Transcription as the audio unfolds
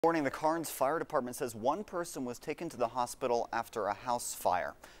Morning, the Karns Fire Department says one person was taken to the hospital after a house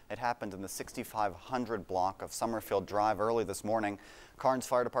fire. It happened in the 6500 block of Summerfield Drive early this morning. Karns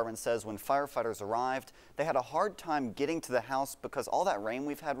Fire Department says when firefighters arrived, they had a hard time getting to the house because all that rain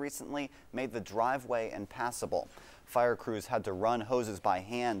we've had recently made the driveway impassable. Fire crews had to run hoses by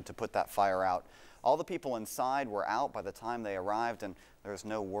hand to put that fire out. All the people inside were out by the time they arrived, and there's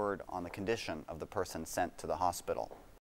no word on the condition of the person sent to the hospital.